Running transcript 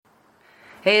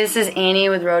Hey, this is Annie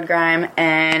with Road Grime,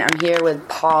 and I'm here with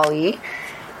Polly.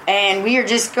 And we are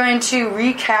just going to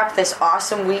recap this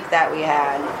awesome week that we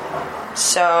had.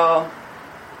 So,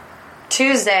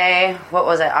 Tuesday, what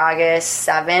was it, August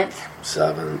 7th?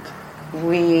 7th.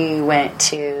 We went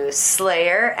to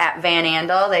Slayer at Van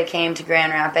Andel. They came to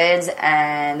Grand Rapids,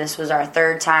 and this was our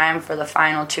third time for the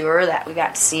final tour that we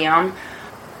got to see them.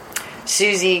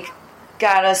 Susie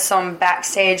got us some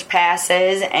backstage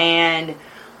passes, and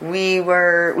we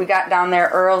got down there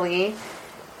early,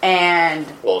 and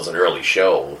Well, it was an early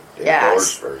show.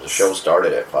 Yes. The show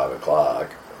started at 5 o'clock.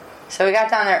 so we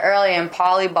got down there early, and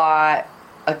Polly bought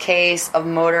a case of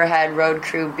Motorhead Road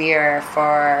Crew beer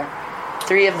for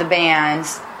 3 of the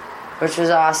bands, which was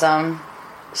awesome.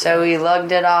 So we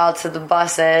lugged it all to the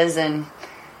buses and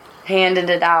handed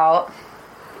it out.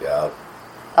 Yeah.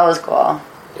 That was cool.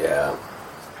 Yeah.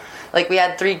 Like, we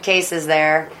had 3 cases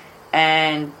there,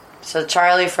 and so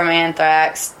Charlie from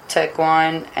Anthrax took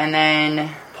one, and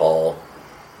then Paul,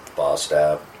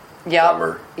 Bostap,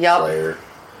 drummer, Yep. Slayer,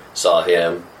 saw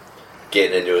him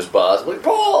getting into his bus. I'm like,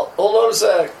 Paul, hold on a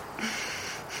sec.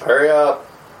 Hurry up.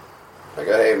 I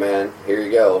go, hey, man, here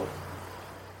you go.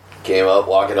 Came up,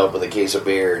 walking up with a case of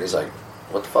beer, and he's like,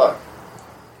 what the fuck?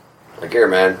 I'm like, here,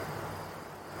 man.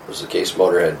 This is a case of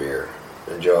Motorhead beer.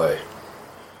 Enjoy.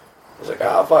 I was like,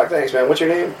 oh, fuck, thanks, man. What's your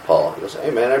name? Paul. He goes,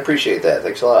 hey, man, I appreciate that.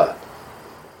 Thanks a lot.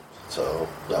 So,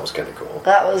 that was kind of cool.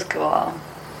 that was cool.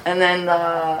 And then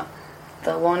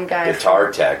the one guy...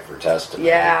 Guitar tech for testing.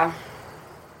 Yeah.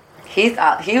 He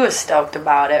thought he was stoked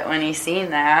about it when he seen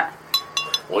that.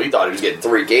 Well, he thought he was getting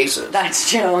 3 cases. That's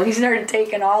true. He started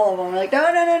taking all of them. We're like,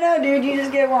 no, dude, you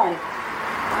just get one.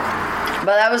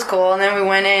 But that was cool. And then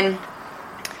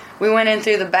we went in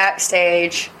through the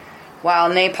backstage while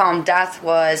Napalm Death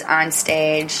was on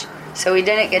stage. So we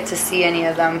didn't get to see any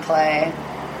of them play.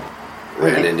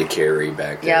 Ran into Carrie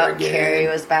back there Yep, again. Carrie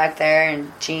was back there,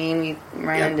 and Gene, we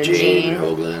ran into Gene Gene.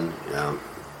 Hoagland, yeah.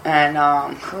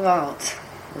 And who else?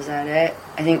 Was that it?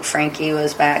 I think Frankie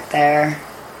was back there.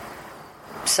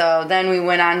 So then we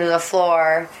went onto the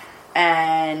floor,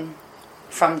 and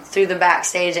through the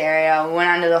backstage area, we went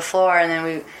onto the floor, and then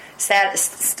we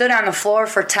stood on the floor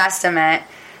for Testament,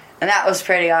 and that was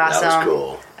pretty awesome. That was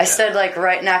cool. I stood like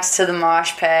right next to the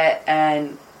mosh pit,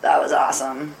 and that was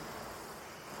awesome.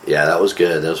 Yeah, that was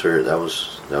good. That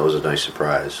was a nice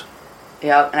surprise.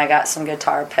 Yep, and I got some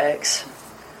guitar picks.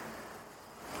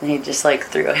 And he just like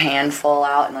threw a handful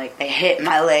out, and like they hit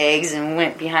my legs and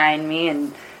went behind me,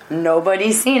 and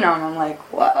nobody seen them. I'm like,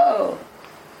 whoa,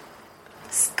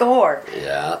 score.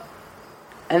 Yeah.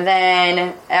 And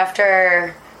then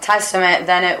after Testament,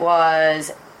 then it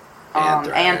was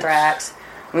Anthrax.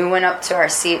 We went up to our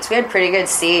seats. We had pretty good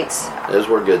seats. Those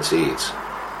were good seats.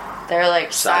 They're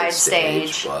like side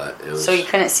stage, but it was, so you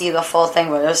couldn't see the full thing,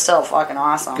 but it was still fucking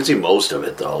awesome. You could see most of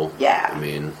it though. Yeah. I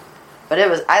mean, But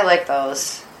I like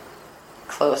those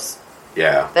close.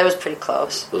 yeah. That was pretty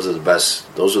close. Those are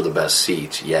the best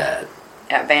seats yet.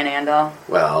 At Van Andel.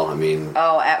 Well, I mean, For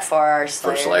our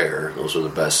Slayer. for Slayer, those were the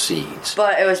best seats.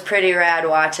 But it was pretty rad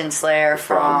watching Slayer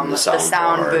from the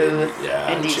sound booth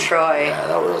in Detroit. Yeah,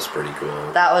 that was pretty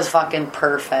cool. That was fucking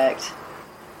perfect.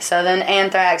 So then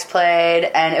Anthrax played,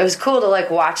 and it was cool to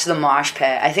like watch the mosh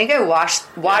pit. I think I watched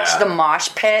the mosh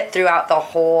pit throughout the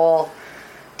whole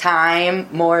time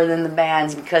more than the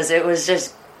bands because it was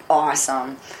just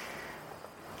awesome.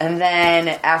 And then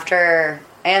after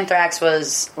Anthrax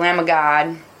was Lamb of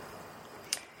God,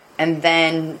 and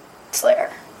then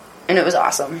Slayer, and it was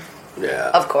awesome. Yeah.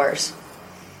 Of course.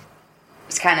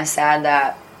 It's kind of sad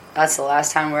that that's the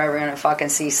last time we're ever gonna fucking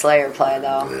see Slayer play,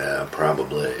 though. Yeah,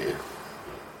 probably.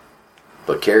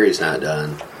 But Carrie's not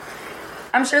done.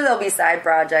 I'm sure there'll be side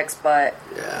projects, but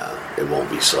Yeah, it won't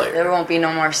be Slayer. there won't be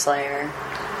no more Slayer.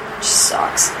 Which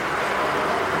sucks.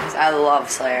 'Cause I love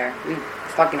Slayer.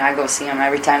 I go see them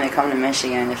every time they come to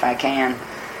Michigan if I can.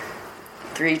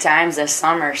 3 times this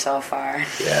summer so far.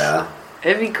 Yeah.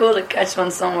 It'd be cool to catch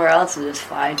one somewhere else and just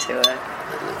fly to it.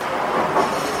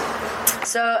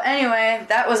 So anyway,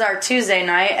 that was our Tuesday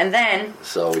night, and then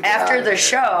So we after got the it.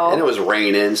 show, And it was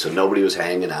raining, so nobody was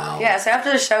hanging out. yeah, so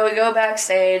after the show we go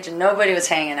backstage and nobody was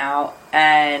hanging out,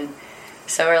 and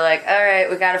so we're like, all right,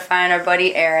 we gotta find our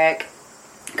buddy Eric.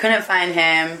 Couldn't find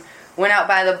him. Went out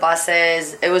by the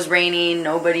buses. It was raining.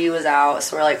 Nobody was out,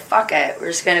 so we're like, fuck it. We're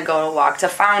just gonna go walk to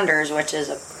Founders, which is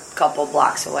a couple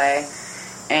blocks away,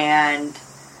 and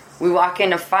we walk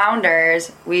into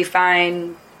Founders. We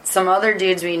find some other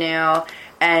dudes we knew,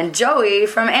 and Joey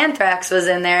from Anthrax was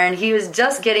in there, and he was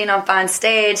just getting up on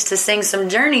stage to sing some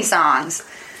Journey songs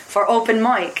for open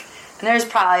mic. And there's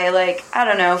probably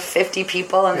 50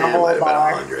 people in the whole might have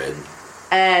bar. been 100.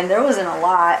 And there wasn't a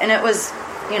lot. And it was,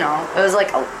 you know, it was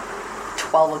like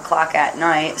 12 o'clock at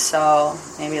night, so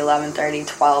maybe 11:30,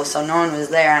 12, so no one was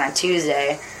there on a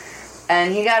Tuesday.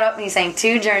 And he got up and he sang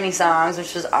 2 Journey songs,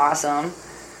 which was awesome.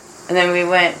 And then we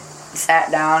went,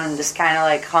 sat down, and just kind of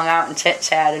like hung out and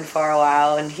chit-chatted for a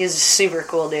while. And he's a super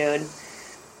cool dude.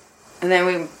 And then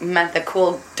we met the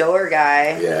cool door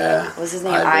guy. Yeah. What was his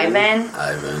name? Ivan?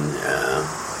 Ivan, yeah.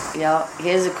 Yep,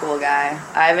 he's a cool guy.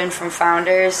 Ivan from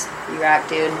Founders, you rock,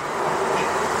 dude.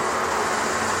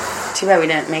 Too bad we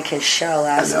didn't make his show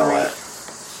last night.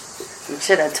 We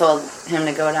should have told him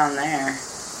to go down there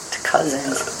to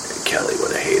Cousins. Kelly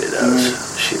would have hated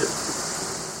us.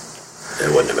 It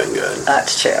wouldn't have been good.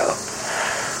 That's true.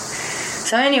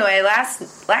 So anyway,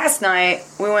 last night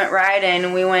we went riding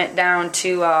and we went down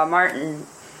to Martin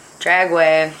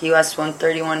Dragway, US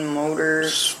 131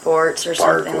 Motorsports or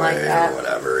something like that. Or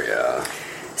whatever, yeah.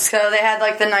 So they had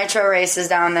like the nitro races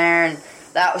down there, and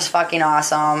that was fucking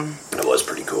awesome. It was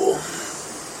pretty cool.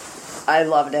 I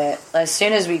loved it. As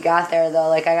soon as we got there, though,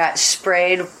 like I got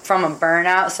sprayed from a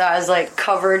burnout, so I was like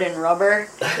covered in rubber.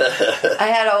 I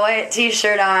had a white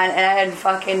t-shirt on, and I had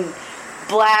fucking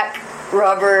black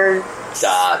rubber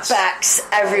dots, specks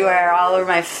everywhere, all over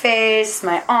my face,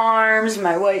 my arms,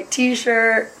 my white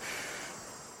t-shirt.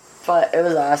 But it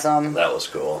was awesome. That was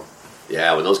cool.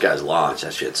 Yeah, when those guys launch,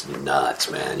 that shit's nuts,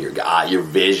 man. Your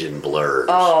vision blurs.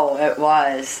 Oh, it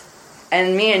was.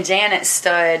 And me and Janet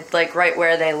stood like right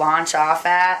where they launch off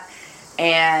at,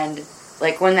 and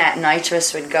like when that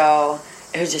nitrous would go,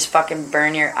 it would just fucking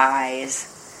burn your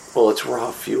eyes. Well, it's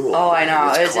raw fuel. Oh, I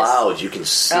know. It's clouds. You can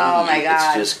see. Oh my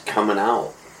God. It's just coming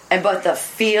out. But the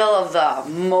feel of the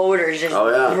motors just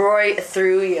right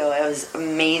through you. It was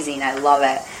amazing. I love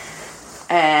it.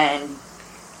 And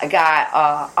I got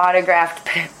an autographed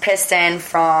piston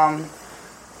from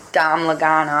Dom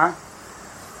Lagana,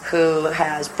 who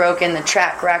has broken the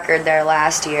track record there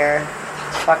last year.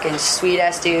 Fucking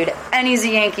sweet-ass dude. And he's a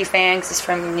Yankee fan because he's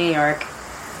from New York.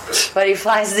 But he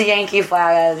flies the Yankee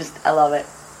flag. I love it.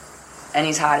 And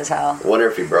he's hot as hell. I wonder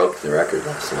if he broke the record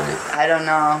last night. I don't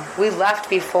know. We left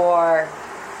before.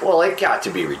 Well, it got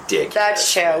to be ridiculous.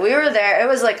 That's true. We were there. It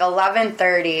was like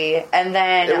 11:30, and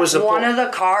then one of the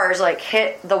cars like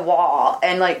hit the wall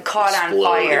and like caught on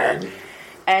fire.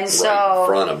 And so in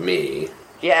front of me.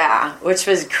 Yeah, which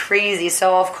was crazy.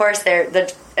 So of course they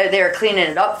were cleaning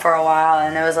it up for a while,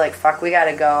 and it was like, fuck, we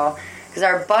gotta go, because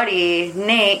our buddy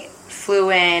Nate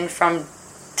flew in from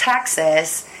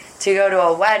Texas to go to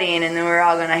a wedding, and then we were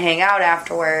all gonna hang out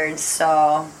afterwards.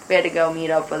 So we had to go meet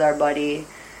up with our buddy.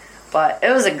 But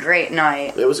it was a great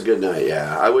night. It was a good night,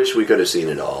 yeah. I wish we could have seen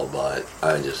it all, but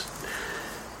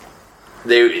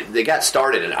they got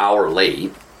started an hour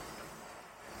late.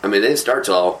 I mean, they didn't start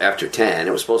till after 10.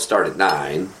 It was supposed to start at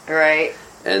 9. Right.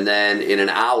 And then in an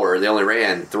hour, they only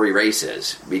ran 3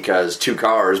 races because 2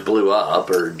 cars blew up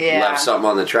or left something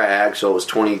on the track. So it was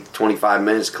 25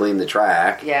 minutes to clean the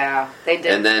track. Yeah, they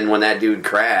did. And then when that dude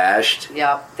crashed.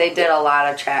 Yep, they did a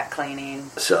lot of track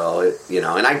cleaning. So,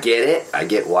 and I get it. I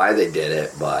get why they did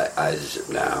it. But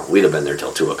we'd have been there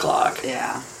till 2 o'clock.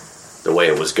 Yeah. The way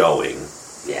it was going.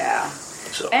 Yeah.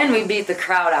 So. And we beat the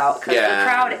crowd out because the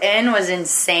crowd in was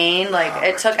insane. Like,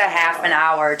 it took a half an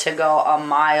hour to go a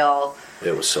mile.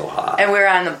 It was so hot. And we were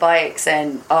on the bikes,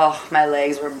 and, my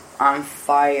legs were on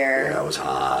fire. Yeah, it was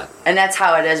hot. And that's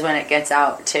how it is when it gets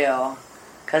out, too.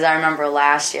 Because I remember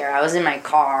last year, I was in my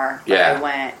car when I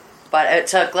went. But it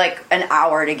took, like, an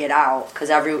hour to get out. Because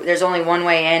there's only one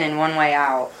way in and one way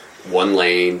out. One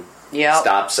lane. Yep.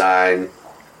 Stop sign.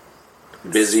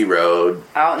 Busy road.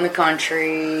 Out in the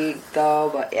country,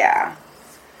 though, but yeah.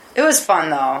 It was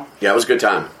fun, though. Yeah, it was a good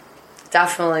time.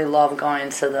 Definitely love going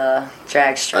to the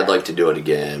drag strip. I'd like to do it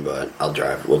again, but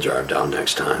we'll drive down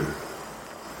next time.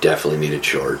 Definitely needed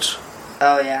shorts.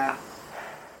 Oh, yeah.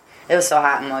 It was so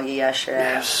hot and muggy yesterday.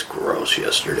 Yes, gross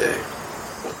yesterday.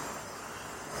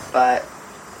 But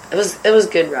it was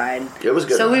a good ride. It was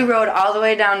good. So we rode all the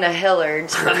way down to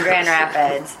Hillards from Grand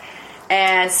Rapids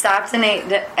and stopped and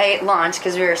ate lunch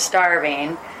because we were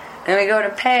starving. And we go to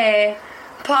pay.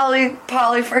 Polly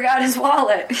forgot his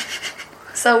wallet.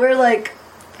 So we're like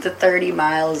 30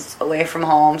 miles away from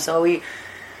home. So we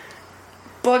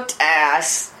booked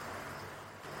ass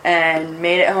and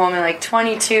made it home in like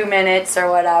 22 minutes or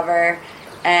whatever.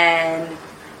 And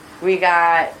we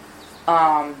got,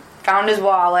 found his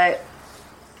wallet.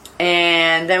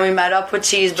 And then we met up with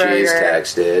Cheeseburger. Cheese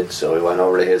texted, so we went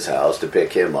over to his house to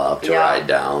pick him up to ride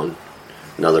down.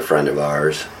 Another friend of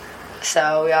ours.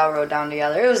 So we all rode down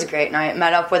together. It was a great night.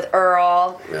 Met up with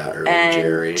Earl, Earl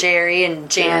and Jerry and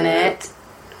Janet.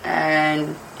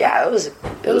 And yeah, it was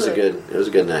a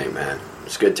good night, man.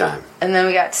 It's a good time. And then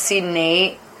we got to see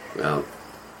Nate. Well,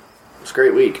 it's a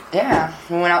great week. Yeah,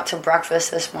 we went out to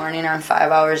breakfast this morning on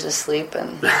 5 hours of sleep,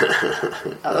 and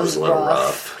that was a little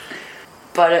rough.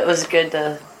 But it's good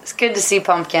to see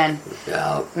Pumpkin.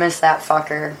 Yeah. Miss that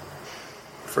fucker.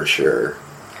 For sure.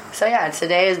 So yeah,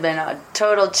 today has been a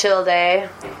total chill day.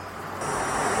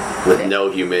 With no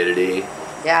humidity.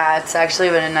 Yeah, it's actually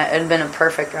it'd been a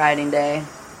perfect riding day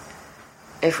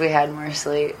if we had more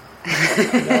sleep.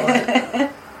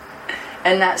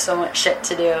 And not so much shit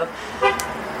to do.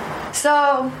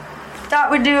 So, thought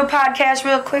we'd do a podcast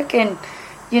real quick and,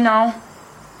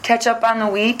 catch up on the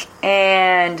week.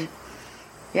 And,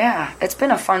 yeah, it's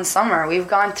been a fun summer. We've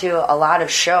gone to a lot of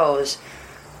shows.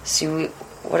 See,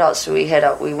 what else did we hit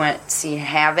up? We went to see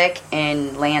Havoc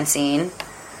in Lansing.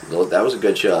 That was a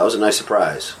good show. That was a nice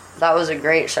surprise. That was a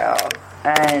great show.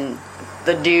 And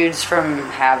the dudes from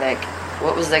Havoc,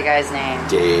 what was the guy's name?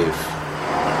 Dave.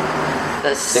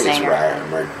 The singer. I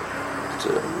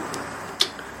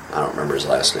don't remember his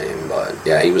last name, but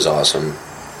yeah, he was awesome.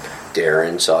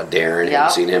 Saw Darren. Yep.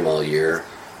 Hadn't seen him all year.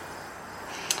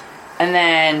 And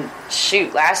then,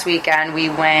 last weekend we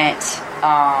went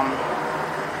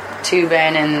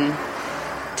tubing and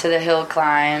to the hill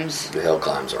climbs. The hill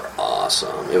climbs are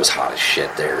awesome. It was hot as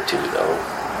shit there too, though.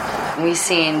 We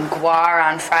seen Guar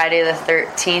on Friday the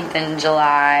 13th in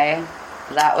July.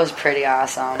 That was pretty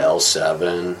awesome.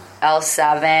 L7.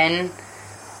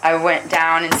 I went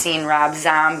down and seen Rob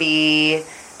Zombie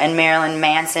and Marilyn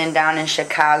Manson down in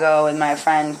Chicago with my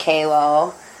friend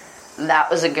Kalo. That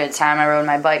was a good time. I rode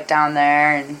my bike down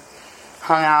there and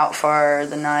hung out for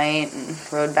the night and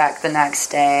rode back the next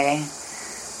day.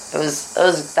 That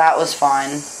was fun.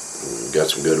 Got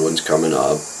some good ones coming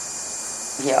up.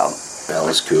 Yep.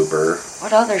 Alice Cooper.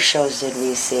 What other shows did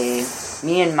we see?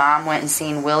 Me and Mom went and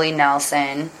seen Willie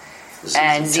Nelson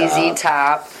and ZZ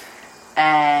Top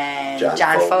and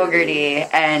John Fogerty.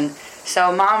 And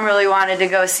so Mom really wanted to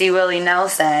go see Willie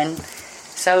Nelson.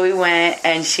 So we went,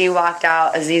 and she walked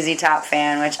out a ZZ Top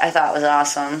fan, which I thought was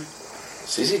awesome.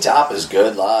 ZZ Top is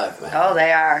good live, man. Oh,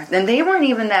 they are. And they weren't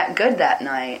even that good that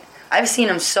night. I've seen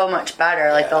them so much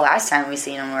better. Like, the last time we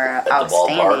seen them were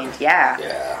outstanding.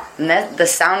 Yeah. And the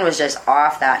sound was just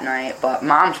off that night, but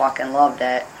Mom fucking loved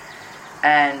it.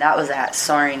 And that was at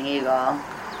Soaring Eagle.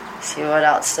 See, what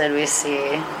else did we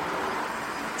see?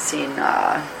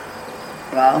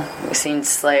 We've seen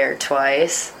Slayer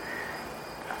twice.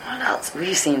 What else?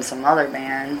 We've seen some other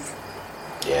bands.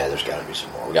 Yeah, there's got to be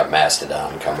some more. We got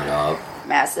Mastodon coming up.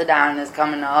 Mastodon is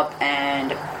coming up,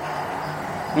 and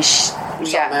we saw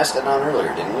Mastodon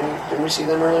earlier, didn't we? Didn't we see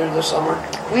them earlier this summer?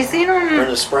 We seen them or in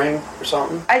the spring or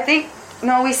something.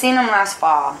 We seen them last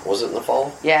fall. Was it in the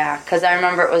fall? Yeah, because I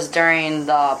remember it was during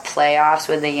the playoffs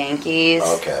with the Yankees.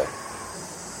 Okay.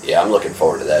 Yeah, I'm looking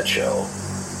forward to that show.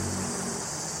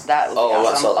 That would be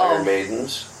awesome. I saw the Iron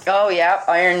Maidens. Oh, yeah,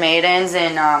 Iron Maidens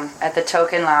at the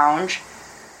Token Lounge.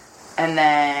 And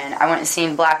then I went and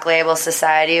seen Black Label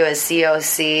Society with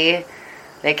COC.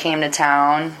 They came to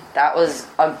town. That was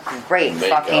a great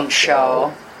fucking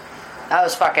show. That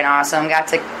was fucking awesome. Got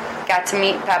to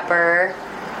meet Pepper.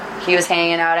 He was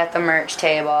hanging out at the merch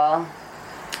table.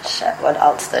 Shit, what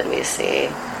else did we see?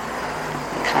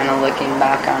 I'm kind of looking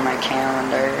back on my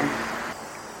calendar.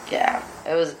 Yeah,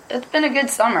 it's been a good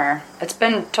summer. It's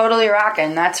been totally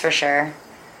rocking, that's for sure.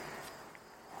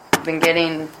 Been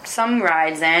getting some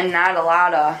rides in, not a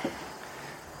lot of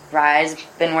rides.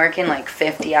 Been working like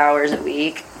 50 hours a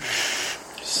week.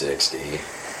 60.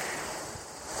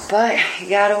 But you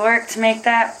gotta work to make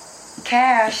that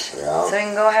cash, so you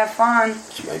can go have fun.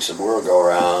 Just makes the world go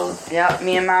around. Yep,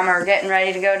 me and Mom are getting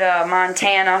ready to go to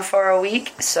Montana for a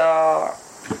week, so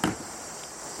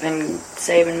been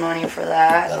saving money for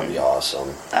that. That'll be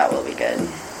awesome. That will be good.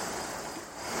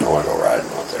 I want to go riding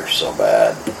out there so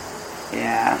bad.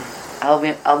 Yeah,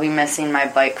 I'll be missing my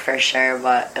bike for sure,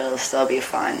 but it'll still be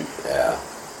fun. Yeah.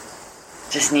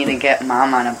 Just need to get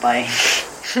Mom on a bike.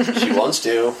 She wants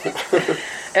to.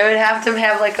 It would have to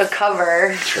have like a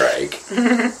cover. Trike.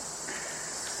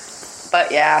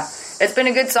 But yeah, it's been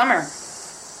a good summer.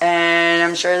 And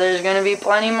I'm sure there's going to be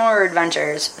plenty more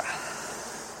adventures.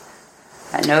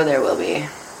 I know there will be.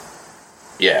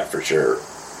 Yeah, for sure.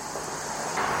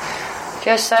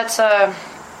 Guess that's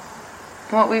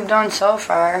what we've done so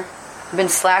far. I've been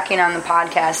slacking on the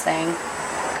podcast thing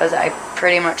because I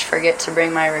pretty much forget to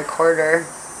bring my recorder.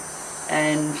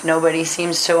 And nobody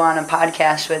seems to want a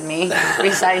podcast with me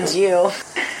besides you. Well,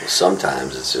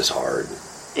 sometimes it's just hard.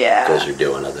 Yeah. Because you're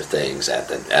doing other things at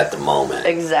the moment.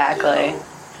 Exactly. You know?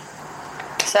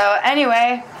 So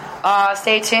anyway,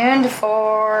 stay tuned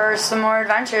for some more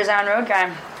adventures on Road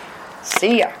Crime.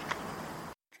 See ya.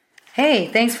 Hey,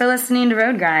 thanks for listening to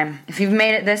Road Grime. If you've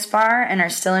made it this far and are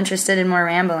still interested in more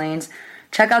ramblings,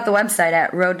 check out the website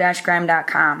at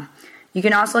road-grime.com. You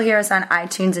can also hear us on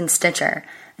iTunes and Stitcher.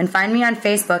 And find me on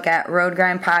Facebook at Road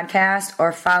Grime Podcast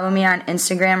or follow me on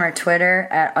Instagram or Twitter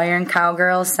at Iron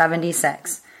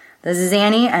Cowgirl76. This is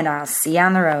Annie, and I'll see you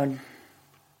on the road.